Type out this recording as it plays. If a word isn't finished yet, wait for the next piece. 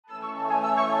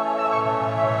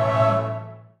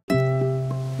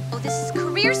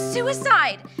career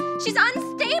suicide. She's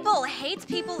unstable, hates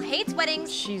people, hates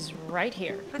weddings. She's right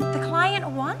here. But the client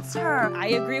wants her. I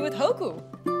agree with Hoku.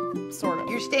 Sort of.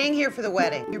 You're staying here for the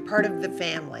wedding. You're part of the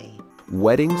family.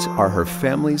 Weddings are her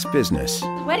family's business.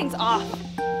 The wedding's off.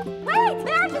 Wait,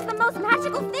 marriage is the most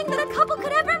magical thing that a couple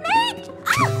could ever make.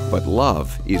 But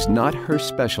love is not her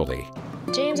specialty.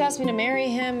 James asked me to marry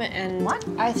him, and What?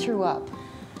 I threw up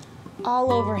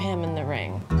all over him in the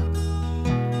ring.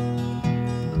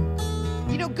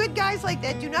 You know, good guys like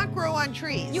that do not grow on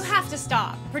trees. You have to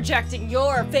stop projecting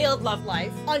your failed love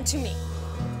life onto me.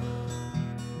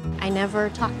 I never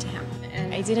talked to him,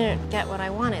 and I didn't get what I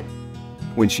wanted.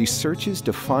 When she searches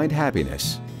to find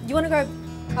happiness, You want to grab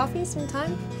coffee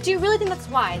sometime? Do you really think that's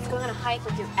wise, going on a hike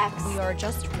with your ex? We are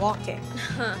just walking.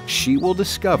 she will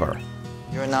discover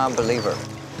You're a non-believer.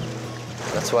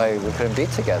 That's why we couldn't be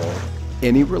together.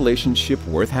 any relationship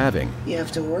worth having You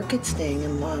have to work at staying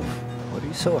in love. What are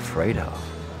you so afraid of?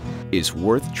 is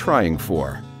worth trying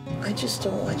for. I just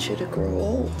don't want you to grow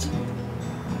old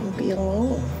and be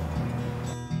alone.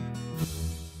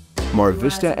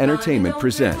 MarVista Entertainment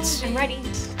presents I'm ready.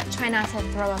 Try not to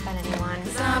throw up on anyone.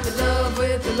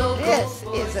 This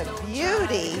is a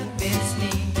beauty.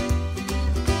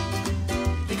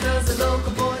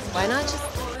 Why not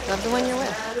just love the one you're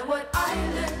with?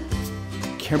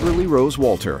 Kimberly-Rose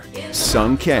Walter,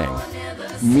 Son Kang,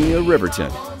 Mia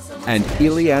Riverton, and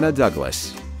Illeana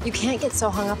Douglas. You can't get so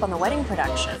hung up on the wedding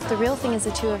production. The real thing is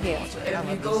the two of you.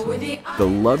 The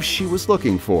love she was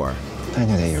looking for I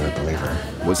knew that you were a believer.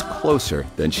 was closer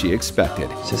than she expected.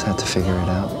 Just had to figure it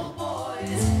out.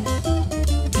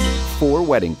 For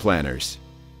wedding planners.